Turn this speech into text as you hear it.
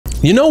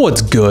You know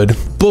what's good?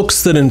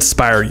 Books that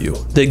inspire you,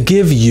 that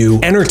give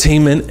you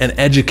entertainment and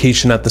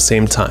education at the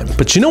same time.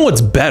 But you know what's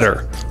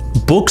better?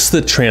 Books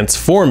that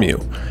transform you.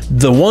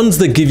 The ones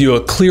that give you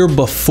a clear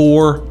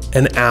before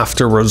and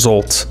after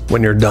result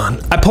when you're done.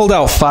 I pulled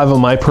out 5 of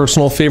my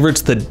personal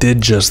favorites that did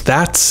just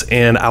that,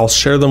 and I'll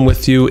share them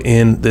with you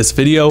in this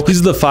video. These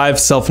are the 5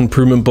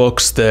 self-improvement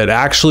books that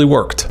actually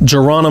worked.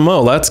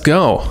 Geronimo, let's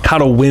go. How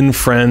to Win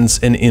Friends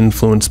and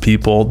Influence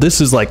People.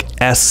 This is like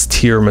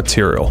S-tier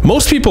material.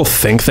 Most people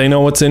think they know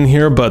what's in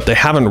here, but they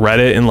haven't read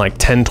it in like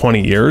 10,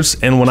 20 years.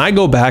 And when I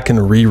go back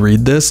and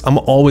reread this, I'm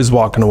always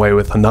walking away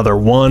with another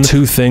 1,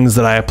 2 things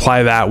that I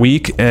apply that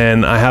week,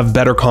 and I have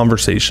better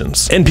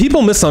conversations. And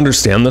people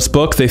misunderstand this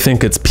book. They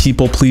think it's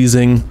people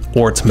pleasing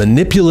or it's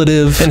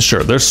manipulative. And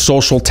sure, there's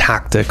social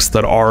tactics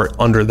that are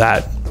under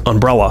that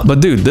umbrella.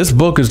 But dude, this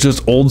book is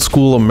just old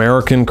school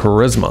American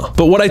charisma.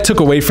 But what I took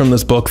away from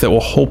this book that will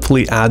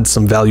hopefully add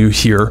some value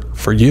here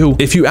for you,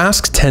 if you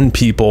ask 10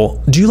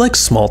 people, do you like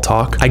small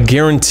talk? I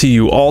guarantee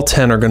you all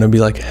 10 are gonna be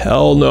like,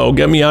 hell no,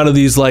 get me out of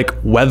these like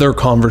weather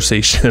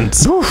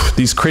conversations.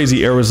 These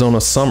crazy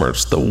Arizona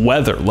summers, the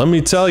weather, let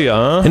me tell you,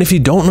 huh? And if you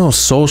don't know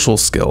social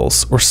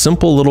skills or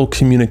simple little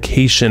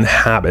communication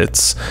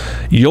habits,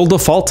 you'll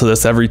default to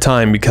this every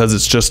time because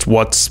it's just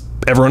what's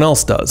everyone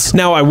else does.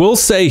 Now, I will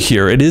say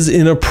here, it is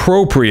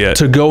inappropriate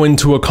to go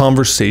into a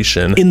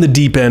conversation in the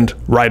deep end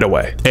right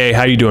away. Hey,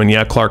 how you doing?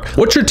 Yeah, Clark.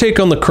 What's your take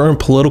on the current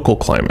political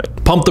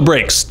climate? Pump the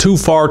brakes. Too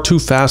far, too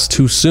fast,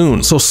 too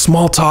soon. So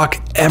small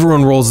talk,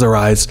 everyone rolls their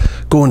eyes.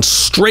 Going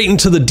straight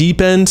into the deep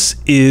end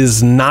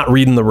is not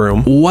reading the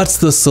room. What's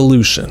the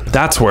solution?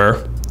 That's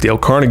where Dale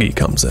Carnegie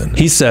comes in.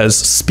 He says,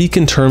 speak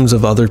in terms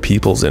of other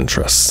people's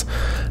interests.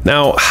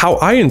 Now, how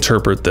I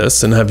interpret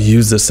this and have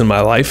used this in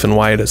my life and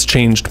why it has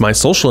changed my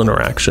social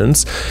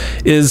interactions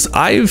is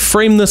I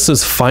frame this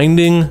as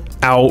finding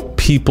out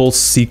people's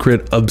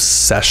secret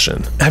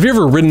obsession. Have you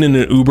ever ridden in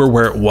an Uber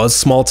where it was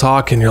small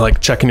talk and you're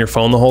like checking your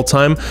phone the whole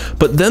time?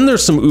 But then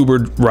there's some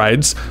Uber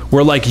rides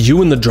where like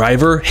you and the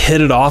driver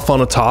hit it off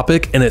on a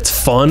topic and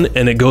it's fun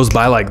and it goes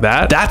by like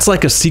that. That's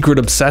like a secret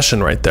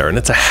obsession right there. And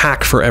it's a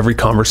hack for every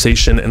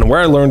conversation. And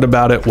where I learned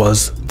about it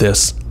was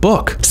this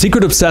book.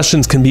 Secret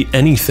obsessions can be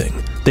anything.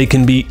 They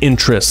can be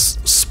interests,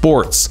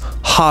 sports,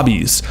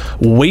 hobbies,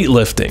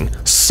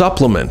 weightlifting,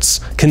 supplements,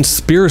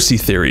 conspiracy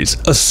theories.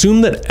 Assume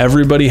that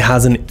everybody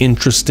has an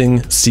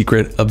interesting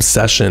secret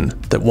obsession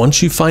that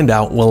once you find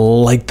out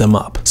will light them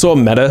up. So a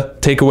meta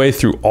takeaway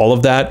through all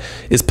of that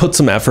is put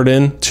some effort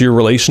in to your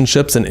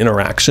relationships and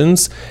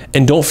interactions,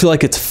 and don't feel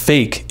like it's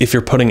fake if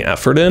you're putting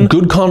effort in.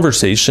 Good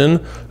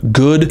conversation,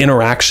 good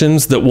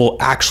interactions that will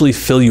actually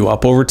fill you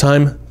up over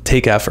time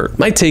take effort.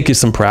 Might take you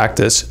some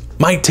practice,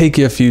 might take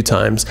you a few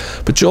times,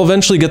 but you'll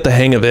eventually get the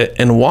hang of it,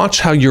 and watch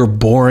how your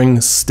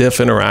boring, stiff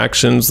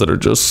interactions that are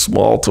just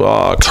small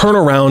talk turn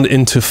around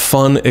into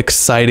fun,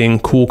 exciting,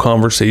 cool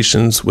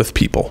conversations with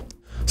people.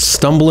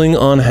 Stumbling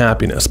on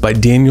Happiness by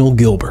Daniel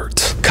Gilbert.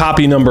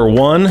 Copy number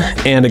 1,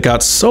 and it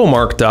got so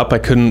marked up I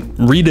couldn't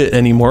read it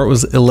anymore. It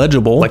was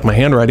illegible, like my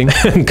handwriting.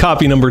 And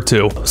copy number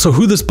 2. So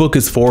who this book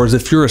is for is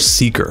if you're a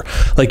seeker.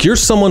 Like you're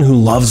someone who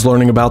loves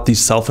learning about these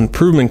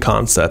self-improvement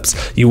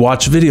concepts. You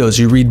watch videos,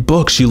 you read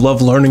books, you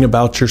love learning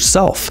about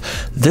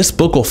yourself. This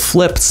book will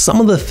flip some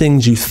of the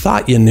things you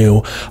thought you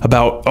knew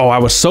about, oh, I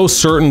was so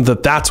certain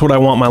that that's what I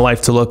want my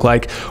life to look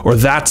like, or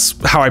that's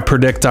how I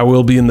predict I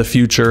will be in the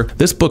future.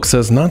 This book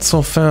says, not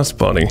so fast,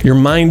 buddy. Your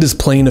mind is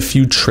playing a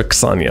few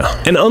tricks on you.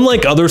 And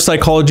unlike other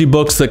psychology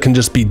books that can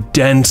just be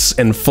dense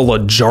and full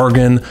of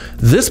jargon,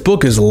 this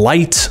book is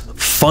light,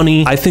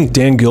 funny. I think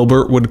Dan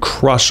Gilbert would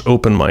crush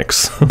open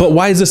mics. But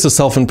why is this a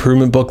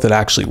self-improvement book that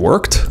actually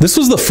worked? This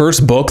was the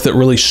first book that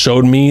really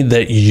showed me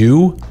that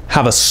you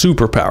have a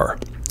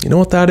superpower. You know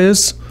what that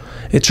is?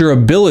 It's your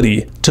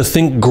ability to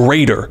think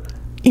greater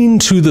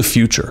into the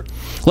future.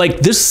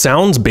 Like, this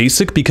sounds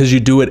basic because you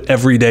do it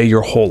every day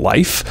your whole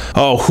life.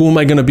 Oh, who am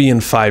I going to be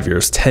in 5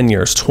 years, 10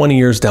 years, 20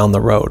 years down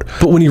the road?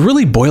 But when you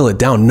really boil it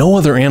down, no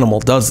other animal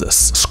does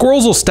this.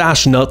 Squirrels will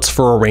stash nuts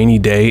for a rainy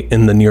day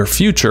in the near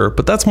future,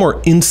 but that's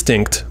more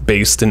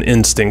instinct-based and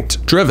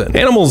instinct-driven.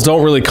 Animals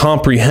don't really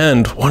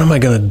comprehend, what am I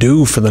going to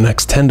do for the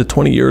next 10 to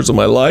 20 years of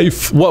my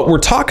life? What we're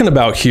talking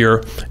about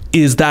here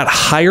is that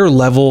higher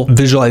level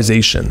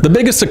visualization. The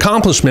biggest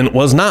accomplishment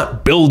was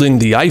not building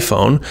the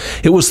iPhone,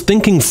 it was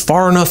thinking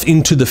far enough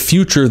into the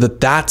future that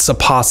that's a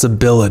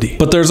possibility.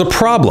 But there's a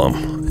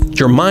problem.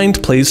 Your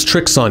mind plays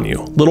tricks on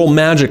you, little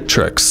magic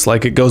tricks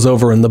like it goes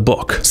over in the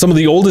book. Some of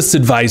the oldest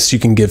advice you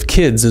can give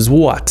kids is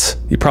what?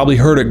 You probably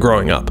heard it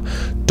growing up.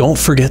 Don't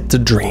forget to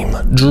dream.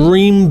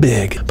 Dream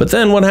big. But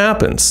then what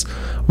happens?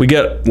 We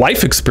get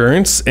life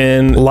experience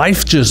and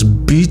life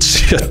just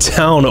beats you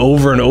down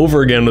over and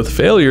over again with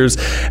failures,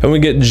 and we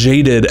get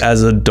jaded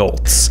as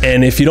adults.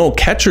 And if you don't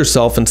catch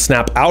yourself and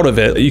snap out of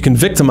it, you can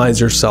victimize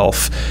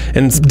yourself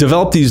and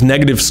develop these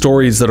negative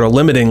stories that are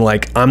limiting,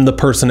 like I'm the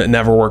person it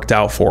never worked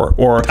out for,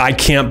 or I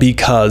can't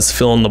because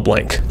fill in the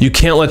blank. You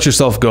can't let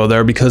yourself go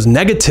there because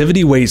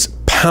negativity weighs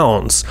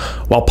pounds,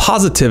 while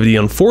positivity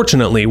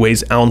unfortunately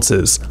weighs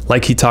ounces.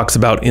 Like he talks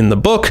about in the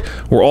book,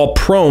 we're all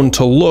prone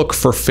to look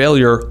for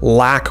failure,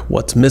 lack,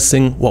 what's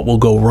missing, what will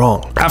go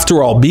wrong.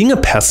 After all, being a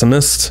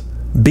pessimist,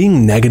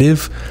 being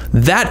negative,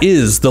 that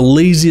is the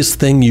laziest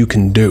thing you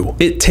can do.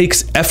 It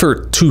takes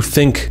effort to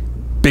think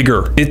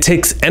bigger. It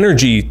takes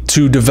energy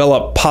to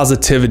develop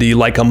positivity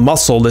like a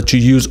muscle that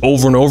you use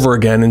over and over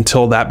again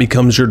until that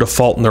becomes your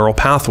default neural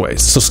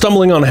pathways. So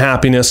stumbling on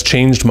happiness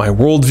changed my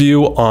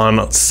worldview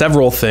on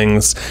several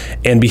things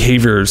and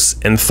behaviors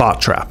and thought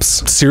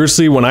traps.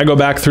 Seriously, when I go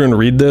back through and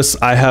read this,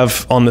 I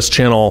have on this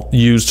channel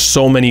used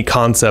so many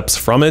concepts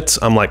from it.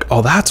 I'm like,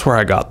 oh, that's where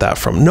I got that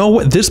from.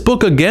 No, this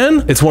book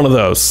again? It's one of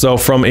those. So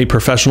from a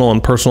professional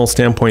and personal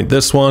standpoint,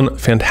 this one,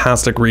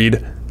 fantastic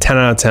read. 10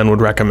 out of 10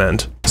 would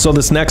recommend. So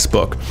this next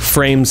book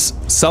frames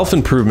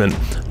self-improvement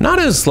not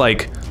as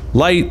like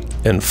light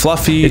and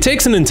fluffy. It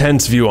takes an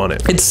intense view on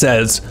it. It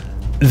says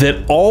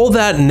that all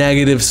that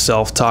negative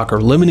self-talk or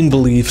limiting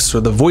beliefs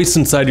or the voice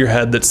inside your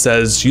head that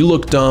says you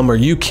look dumb or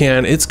you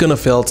can't, it's gonna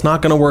fail, it's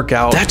not gonna work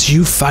out, that's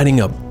you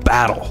fighting a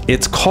battle.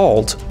 It's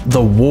called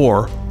the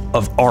war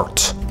of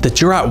art. That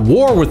you're at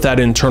war with that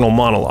internal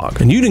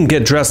monologue, and you didn't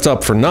get dressed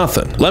up for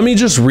nothing. Let me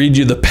just read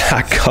you the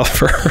back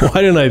cover.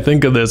 Why didn't I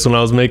think of this when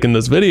I was making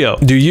this video?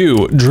 Do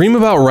you dream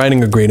about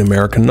writing a great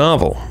American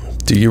novel?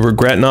 Do you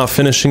regret not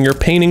finishing your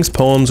paintings,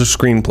 poems, or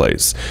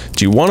screenplays?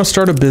 Do you want to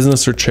start a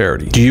business or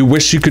charity? Do you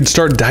wish you could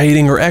start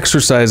dieting or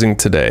exercising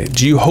today?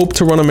 Do you hope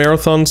to run a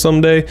marathon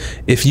someday?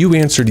 If you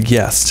answered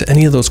yes to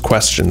any of those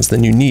questions,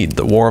 then you need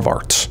the War of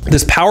Art.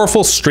 This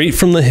powerful, straight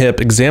from the hip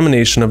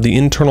examination of the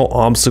internal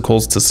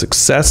obstacles to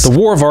success, the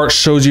War of Art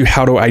shows you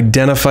how to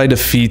identify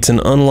defeats and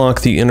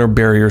unlock the inner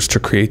barriers to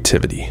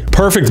creativity.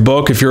 Perfect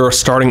book if you're a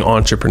starting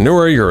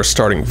entrepreneur, you're a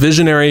starting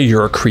visionary,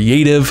 you're a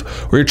creative,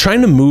 or you're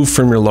trying to move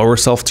from your lower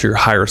self to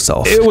your higher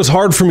self. It was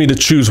hard for me to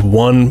choose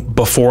one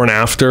before and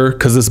after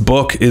because this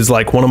book is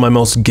like one of my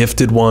most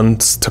gifted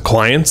ones to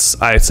clients.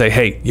 I say,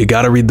 hey, you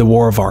got to read The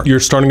War of Art. You're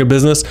starting a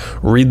business,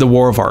 read The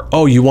War of Art.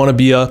 Oh, you want to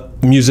be a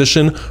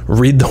musician,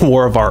 read The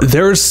War of Art.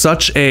 There's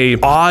such a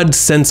odd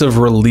sense of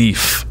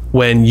relief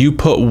when you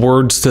put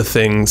words to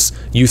things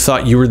you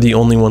thought you were the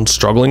only one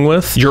struggling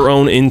with, your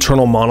own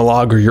internal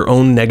monologue or your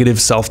own negative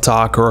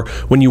self-talk, or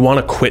when you want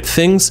to quit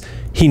things.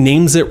 He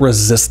names it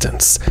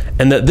resistance,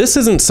 and that this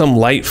isn't some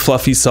light,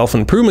 fluffy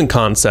self-improvement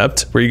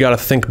concept where you got to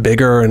think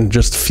bigger and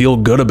just feel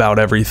good about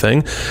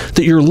everything,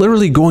 that you're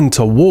literally going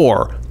to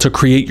war to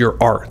create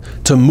your art,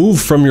 to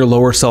move from your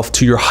lower self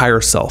to your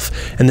higher self.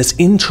 And this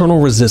internal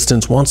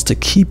resistance wants to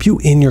keep you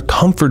in your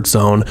comfort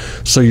zone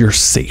so you're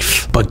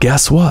safe. But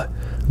guess what?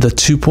 The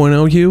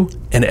 2.0 you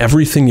and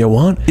everything you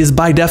want is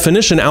by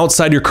definition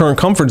outside your current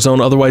comfort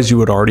zone, otherwise you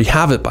would already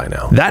have it by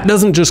now. That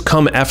doesn't just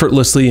come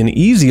effortlessly and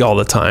easy all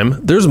the time.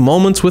 There's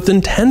moments with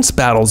intense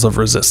battles of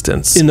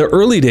resistance. In the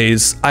early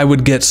days, I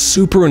would get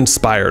super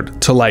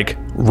inspired to like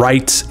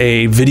write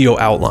a video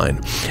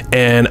outline,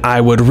 and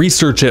I would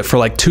research it for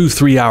like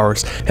 2-3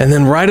 hours. And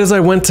then right as I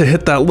went to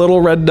hit that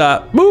little red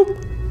dot,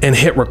 boop, and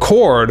hit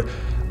record,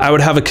 I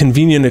would have a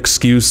convenient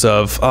excuse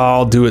of, oh,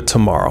 I'll do it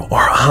tomorrow, or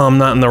oh, I'm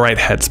not in the right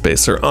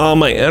headspace, or oh,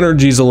 my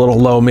energy's a little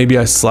low, maybe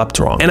I slept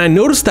wrong. And I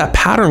noticed that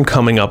pattern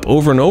coming up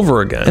over and over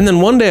again. And then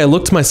one day I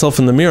looked myself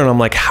in the mirror and I'm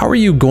like, how are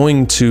you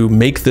going to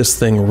make this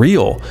thing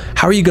real?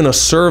 How are you going to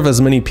serve as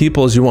many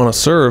people as you want to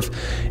serve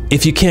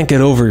if you can't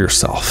get over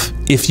yourself?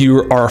 If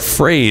you are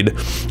afraid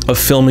of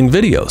filming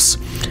videos?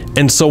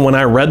 And so when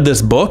I read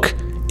this book,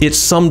 it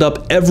summed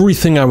up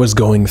everything I was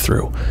going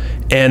through.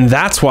 And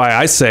that's why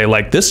I say,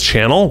 like, this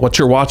channel, what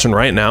you're watching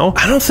right now,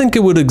 I don't think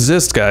it would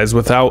exist, guys,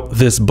 without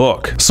this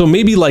book. So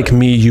maybe like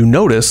me, you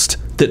noticed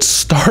that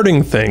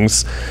starting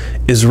things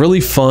is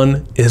really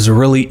fun, is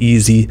really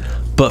easy,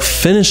 but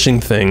finishing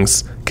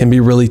things can be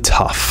really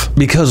tough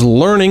because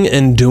learning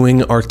and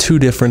doing are two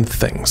different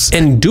things.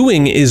 And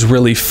doing is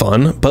really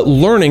fun, but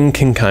learning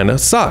can kind of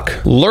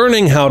suck.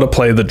 Learning how to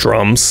play the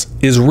drums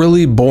is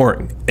really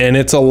boring, and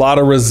it's a lot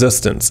of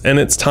resistance, and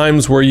it's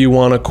times where you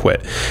want to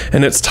quit,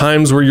 and it's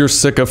times where you're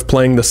sick of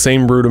playing the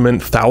same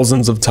rudiment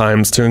thousands of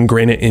times to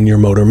ingrain it in your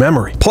motor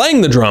memory.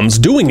 Playing the drums,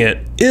 doing it,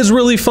 is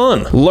really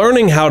fun.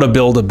 Learning how to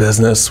build a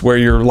business where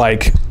you're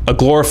like a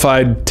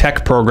glorified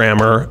tech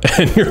programmer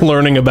and you're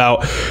learning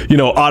about, you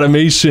know,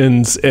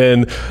 automations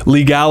and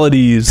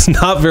legalities,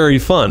 not very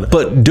fun.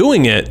 But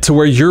doing it to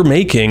where you're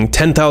making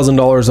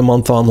 $10,000 a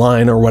month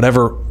online or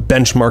whatever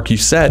benchmark you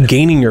set,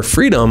 gaining your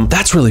freedom,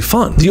 that's really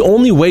fun. The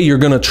only way you're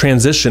going to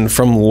transition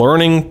from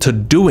learning to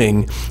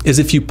doing is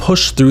if you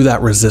push through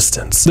that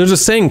resistance. There's a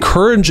saying,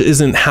 courage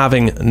isn't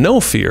having no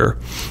fear.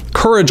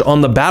 Courage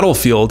on the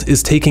battlefield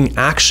is taking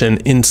action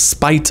in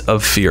spite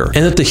of fear.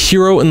 And that the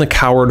hero and the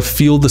coward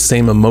feel the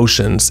same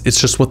emotions. It's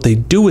just what they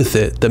do with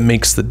it that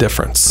makes the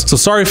difference. So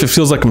sorry if it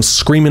feels like I'm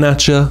screaming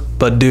at you,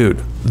 but dude,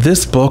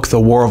 this book, The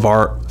War of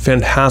Art,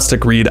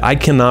 Fantastic read. I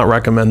cannot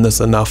recommend this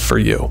enough for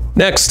you.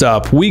 Next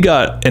up, we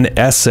got an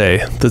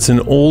essay that's an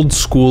old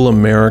school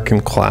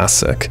American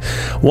classic,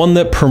 one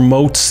that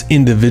promotes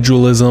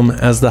individualism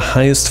as the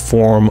highest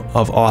form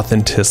of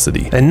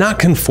authenticity and not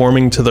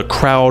conforming to the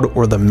crowd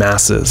or the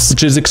masses,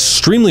 which is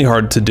extremely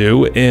hard to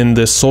do in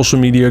this social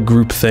media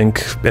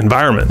groupthink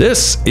environment.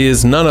 This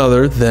is none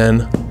other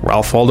than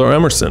Ralph Waldo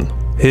Emerson.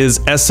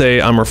 His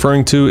essay I'm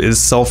referring to is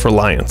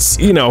Self-Reliance.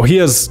 You know, he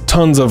has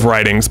tons of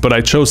writings, but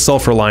I chose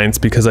Self-Reliance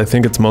because I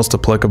think it's most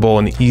applicable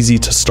and easy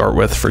to start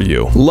with for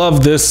you.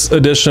 Love this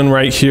edition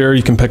right here.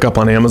 You can pick up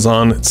on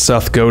Amazon. It's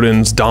Seth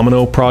Godin's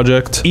Domino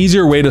Project.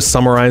 Easier way to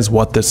summarize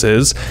what this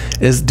is,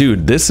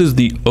 dude, this is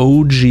the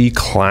OG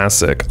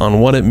classic on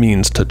what it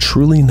means to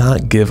truly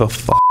not give a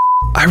fuck.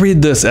 I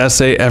read this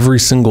essay every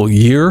single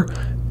year,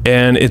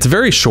 and it's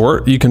very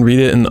short. You can read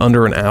it in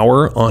under an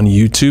hour on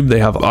YouTube. They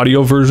have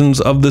audio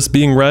versions of this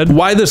being read.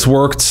 Why this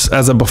worked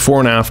as a before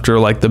and after,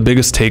 like the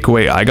biggest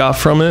takeaway I got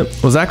from it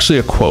was actually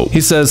a quote.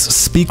 He says,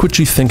 "Speak what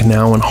you think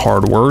now in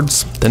hard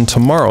words, then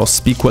tomorrow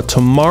speak what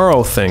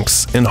tomorrow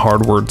thinks in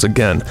hard words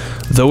again,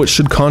 though it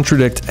should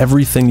contradict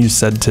everything you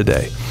said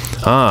today.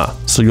 Ah,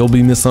 so you'll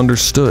be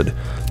misunderstood.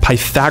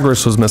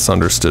 Pythagoras was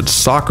misunderstood,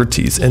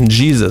 Socrates and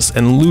Jesus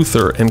and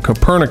Luther and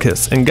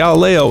Copernicus and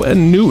Galileo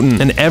and Newton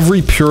and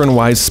every pure and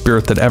wise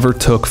spirit that ever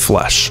took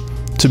flesh.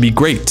 To be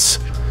great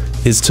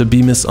is to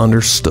be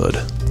misunderstood."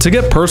 To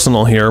get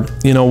personal here,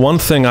 you know, one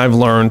thing I've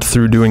learned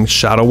through doing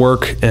shadow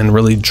work and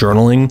really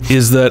journaling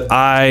is that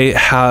I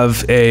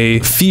have a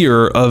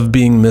fear of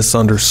being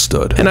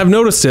misunderstood. And I've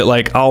noticed it,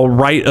 like I'll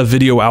write a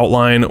video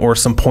outline or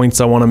some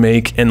points I want to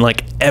make and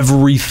like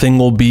everything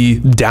will be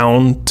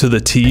down to the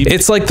T.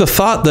 It's like the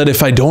thought that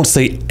if I don't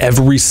say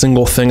every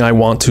single thing I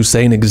want to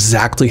say and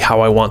exactly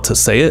how I want to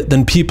say it,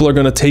 then people are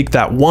going to take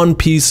that one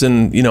piece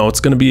and, you know,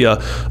 it's going to be a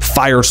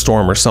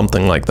firestorm or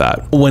something like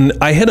that. When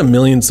I hit 1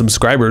 million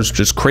subscribers, which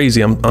is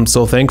crazy, I'm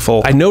so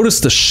thankful, I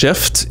noticed a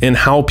shift in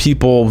how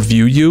people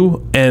view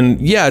you.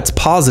 And yeah, it's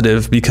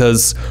positive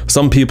because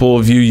some people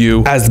view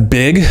you as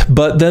big,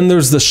 but then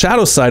there's the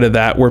shadow side of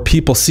that where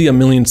people see 1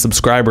 million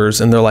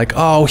subscribers and they're like,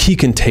 oh, he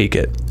can take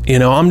it. You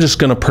know, I'm just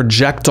gonna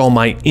project all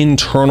my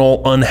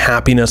internal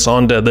unhappiness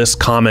onto this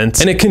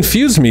comment. And it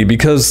confused me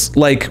because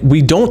like,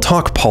 we don't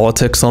talk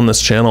politics on this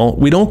channel.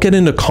 We don't get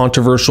into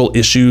controversial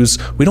issues.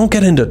 We don't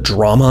get into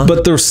drama,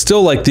 but there's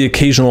still like the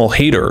occasional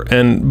hater.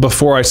 And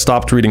before I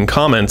stopped reading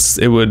comments,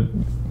 it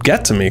would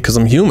get to me because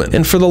I'm human.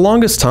 And for the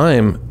longest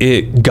time,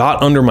 it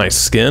got under my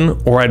skin,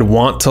 or I'd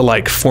want to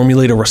like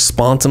formulate a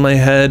response in my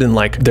head and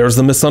like there's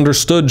the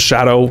misunderstood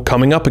shadow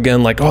coming up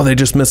again, like, oh, they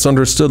just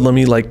misunderstood. Let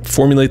me like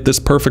formulate this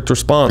perfect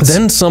response.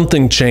 Then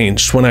something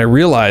changed when I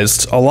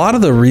realized a lot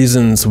of the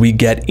reasons we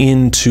get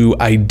into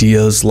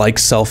ideas like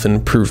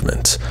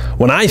self-improvement,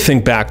 when I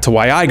think back to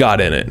why I got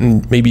in it,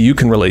 and maybe you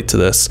can relate to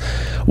this,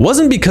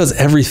 wasn't because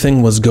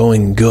everything was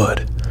going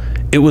good.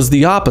 It was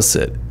the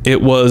opposite.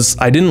 It was,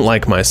 I didn't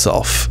like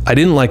myself. I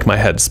didn't like my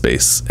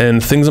headspace,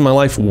 and things in my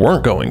life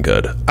weren't going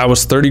good. I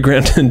was 30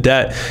 grand in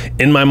debt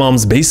in my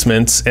mom's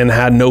basement and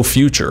had no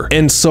future.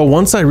 And so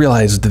once I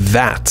realized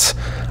that,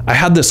 I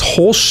had this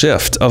whole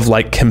shift of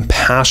like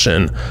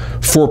compassion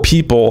for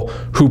people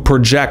who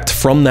project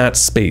from that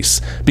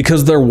space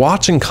because they're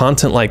watching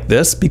content like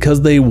this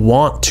because they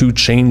want to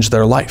change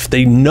their life.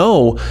 They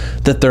know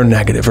that they're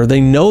negative or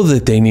they know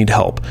that they need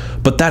help,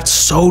 but that's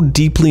so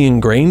deeply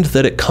ingrained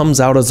that it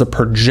comes out as a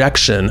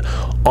projection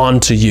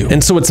onto you.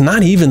 And so it's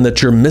not even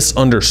that you're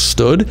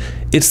misunderstood,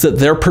 it's that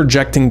they're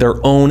projecting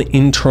their own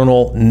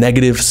internal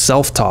negative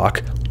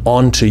self-talk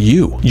onto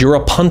you. You're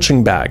a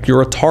punching bag,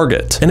 you're a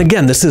target. And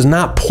again, this is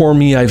not poor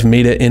me, I've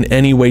made it in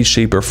any way,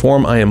 shape, or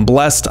form. I am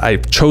blessed,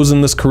 I've chosen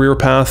this career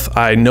path,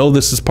 I know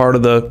this is part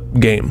of the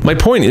game. My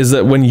point is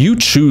that when you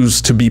choose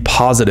to be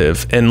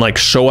positive and like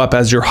show up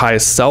as your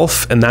highest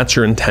self, and that's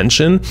your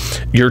intention,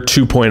 your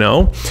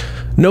 2.0,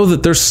 know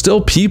that there's still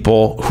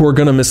people who are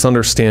going to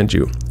misunderstand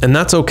you, and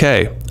that's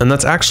okay. And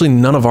that's actually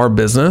none of our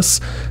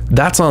business.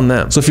 That's on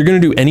them. So if you're going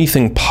to do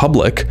anything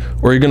public,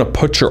 or you're going to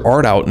put your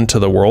art out into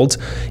the world,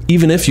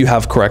 even if you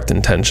have correct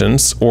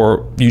intentions,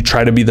 or you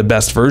try to be the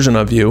best version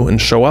of you and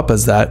show up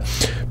as that,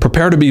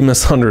 prepare to be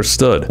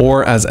misunderstood.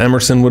 Or as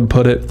Emerson would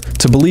put it,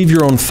 to believe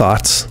your own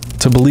thoughts,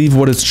 to believe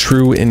what is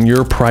true in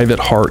your private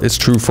heart is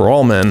true for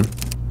all men,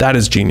 that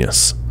is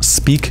genius.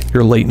 Speak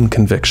your latent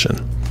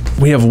conviction.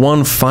 We have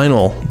one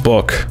final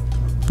book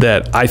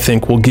that I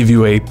think will give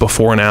you a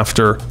before and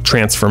after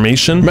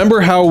transformation.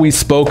 Remember how we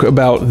spoke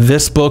about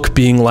this book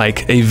being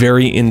like a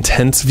very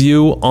intense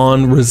view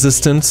on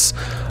resistance?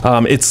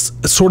 It's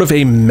sort of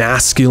a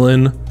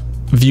masculine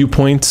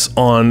viewpoint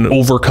on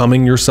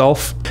overcoming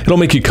yourself. It'll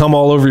make you come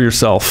all over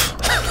yourself.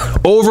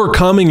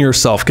 Overcoming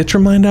yourself. Get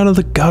your mind out of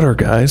the gutter,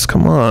 guys.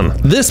 Come on.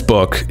 This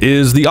book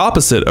is the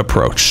opposite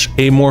approach,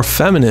 a more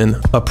feminine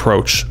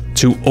approach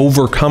to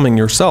overcoming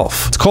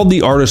yourself. It's called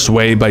The Artist's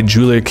Way by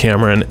Julia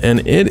Cameron,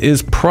 and it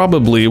is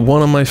probably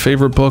one of my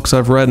favorite books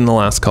I've read in the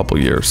last couple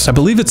years. I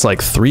believe it's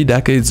like 3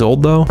 decades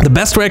old though. The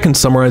best way I can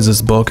summarize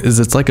this book is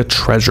it's like a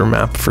treasure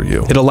map for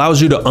you. It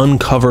allows you to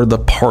uncover the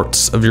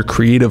parts of your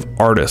creative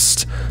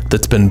artist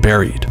that's been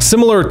buried.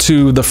 Similar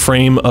to the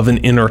frame of an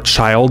inner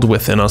child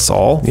within us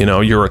all. You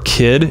know, you're a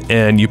kid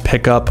and you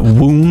pick up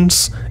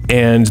wounds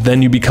and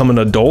then you become an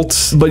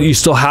adult, but you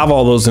still have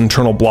all those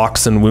internal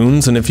blocks and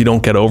wounds, and if you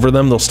don't get over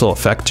them, they'll still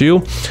affect you.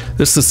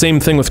 It's the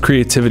same thing with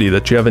creativity,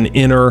 that you have an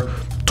inner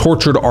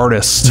tortured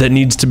artist that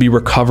needs to be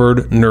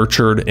recovered,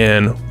 nurtured,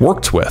 and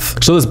worked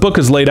with. So this book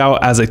is laid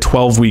out as a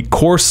 12-week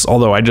course,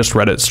 although I just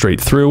read it straight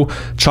through,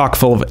 chock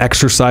full of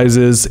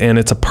exercises, and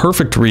it's a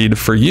perfect read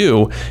for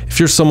you if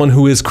you're someone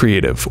who is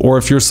creative, or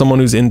if you're someone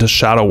who's into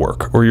shadow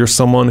work, or you're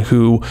someone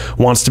who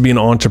wants to be an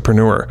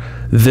entrepreneur.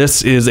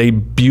 This is a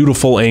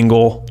beautiful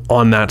angle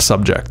on that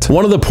subject.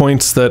 One of the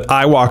points that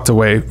I walked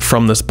away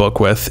from this book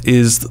with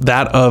is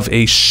that of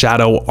a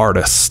shadow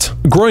artist.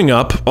 Growing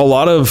up, a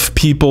lot of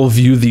people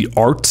view the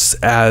arts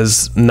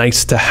as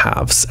nice to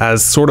haves,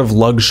 as sort of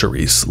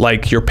luxuries.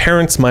 Like your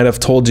parents might have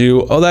told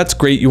you, oh, that's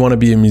great, you want to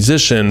be a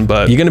musician,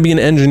 but you're going to be an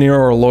engineer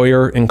or a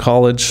lawyer in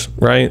college,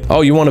 right?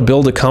 Oh, you want to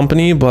build a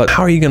company, but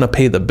how are you going to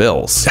pay the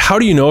bills? How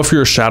do you know if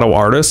you're a shadow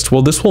artist?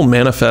 Well, this will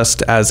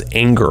manifest as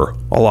anger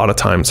a lot of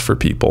times for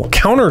people.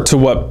 Counter to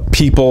what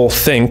people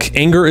think,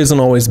 anger isn't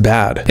always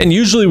bad. And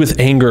usually with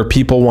anger,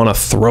 people want to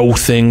throw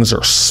things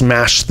or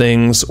smash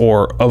things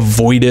or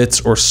avoid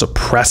it or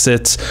suppress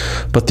it.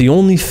 But the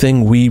only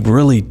thing we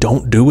really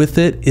don't do with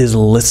it is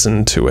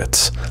listen to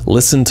it.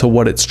 Listen to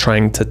what it's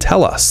trying to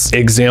tell us.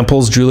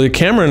 Examples Julia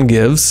Cameron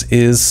gives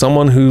is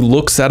someone who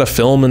looks at a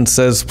film and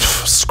says,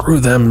 screw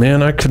them,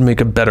 man, I could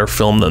make a better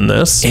film than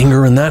this.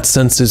 Anger in that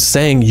sense is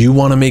saying, you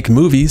want to make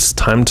movies,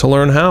 time to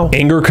learn how.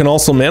 Anger can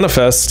also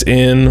manifest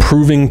in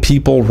proving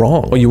people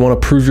wrong. You want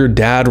to prove your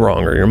dad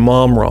wrong or your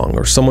mom wrong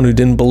or someone who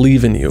didn't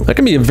believe in you. That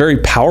can be a very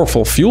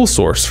powerful fuel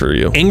source for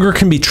you. Anger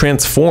can be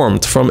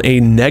transformed from a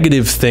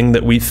negative thing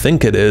that we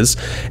think it is,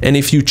 and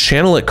if you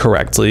channel it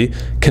correctly,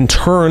 can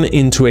turn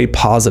into a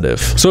positive.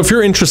 So if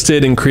you're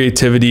interested in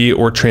creativity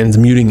or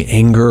transmuting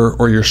anger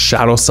or your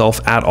shadow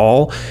self at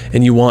all,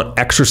 and you want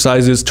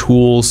exercises,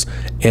 tools,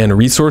 and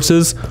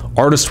resources,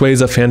 Artist's Way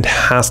is a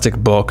fantastic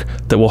book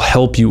that will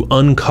help you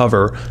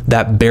uncover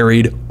that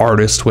buried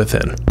artist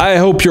within. I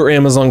hope your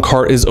Amazon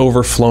cart is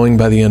overflowing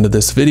by the end of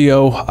this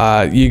video.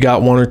 You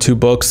got 1 or 2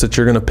 books that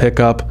you're gonna pick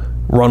up,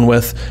 run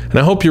with, and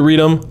I hope you read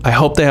them. I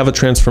hope they have a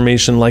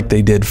transformation like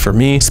they did for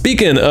me.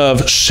 Speaking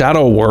of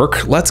shadow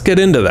work, let's get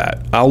into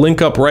that. I'll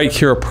link up right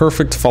here a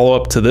perfect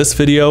follow-up to this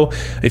video.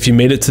 If you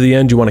made it to the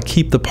end, you want to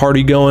keep the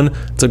party going,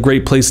 it's a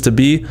great place to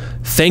be.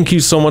 Thank you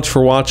so much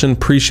for watching.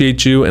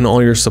 Appreciate you and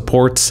all your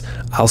supports.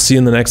 I'll see you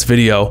in the next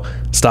video.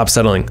 Stop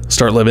settling,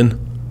 start living.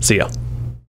 See ya.